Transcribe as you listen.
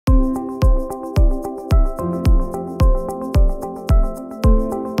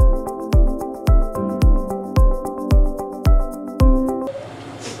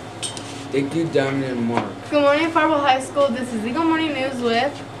Thank you, Diamond and Mark. Good morning, Firebaugh High School. This is Eagle Morning News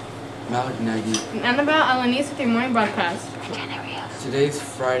with Malik Nagy. and Annabelle Alanis with your morning broadcast. Today's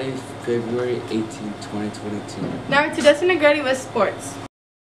Friday, February 18, 2022. Now we're to Destiny Grady with sports.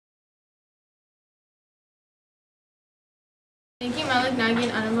 Thank you, Malik Nagy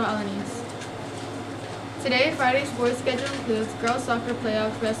and Annabelle Alanis. Today, Friday's sports schedule includes girls soccer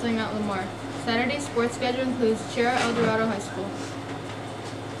playoffs wrestling at Lamar. Saturday's sports schedule includes cheer at El Dorado High School.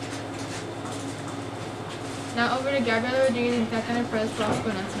 Now over to Gabriela Rodriguez and Tatiana Perez for all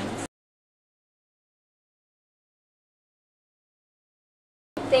school announcements.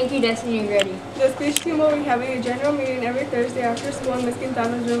 Thank you, Destiny and Grady. The speech team will be having a general meeting every Thursday after school in Ms.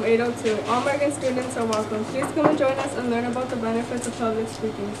 Quintana's room 802. All American students are welcome. Please come and join us and learn about the benefits of public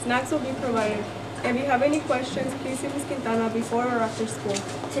speaking. Snacks will be provided. If you have any questions, please see Ms. Quintana before or after school.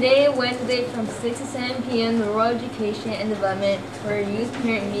 Today, Wednesday, from 6 to 7 p.m., the Rural Education and Development for a youth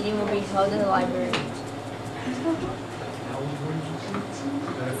parent meeting will be held in the library.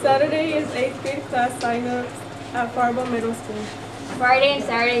 Saturday is 8th grade class sign-ups at Firebaugh Middle School. Friday and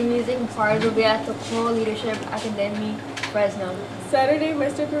Saturday music and parties will be at the Co-Leadership Academy, Fresno. Saturday,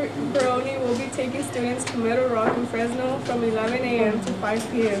 Mr. Peroni will be taking students to Middle Rock in Fresno from 11 a.m. to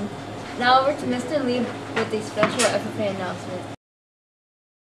 5 p.m. Now over to Mr. Lee with a special FFA announcement.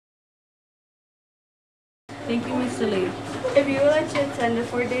 Thank you, Mr. Lee. If you would like to attend the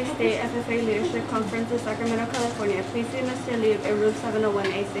 4-day state FFA Leadership Conference in Sacramento, California, please see Mr. Lee in room 701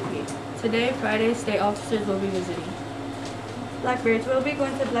 ACP. Today, Friday, state officers will be visiting. Blackbirds will be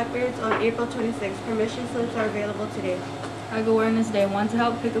going to Blackbirds on April 26th. Permission slips are available today. Ag Awareness Day. Want to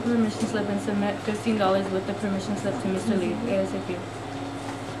help pick up a permission slip and submit $15 with the permission slip to Mr. Lee, ASAP.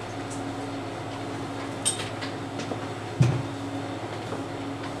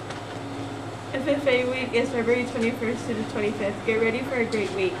 FFA week is February 21st to the 25th. Get ready for a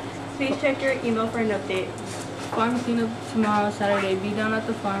great week. Please check your email for an update. Farm cleanup tomorrow, Saturday. Be down at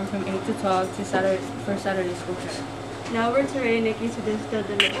the farm from 8 to 12 to Saturday school fair. Now over to Ray and Nikki to distill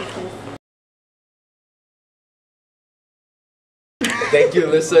deliciousness. Thank you,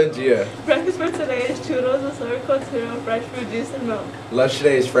 Alyssa and Gia. Breakfast for today is churros with sour churro, fresh fruit juice, and milk. Lunch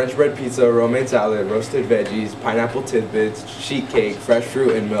today is French bread pizza, romaine salad, roasted veggies, pineapple tidbits, sheet cake, fresh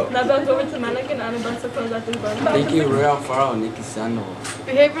fruit, and milk. Now back over to Malik and Annabelle to close out this bun. Thank you, Royal Farrell and Nikki Sandoval.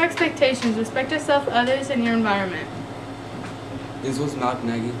 Behavior expectations. Respect yourself, others, and your environment. This was Malik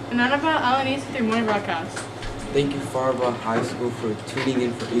Nagy. And Annabelle Alanis with your morning broadcast. Thank you, Firebaugh High School, for tuning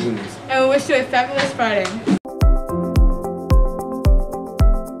in for Eagle News. And we wish you a fabulous Friday.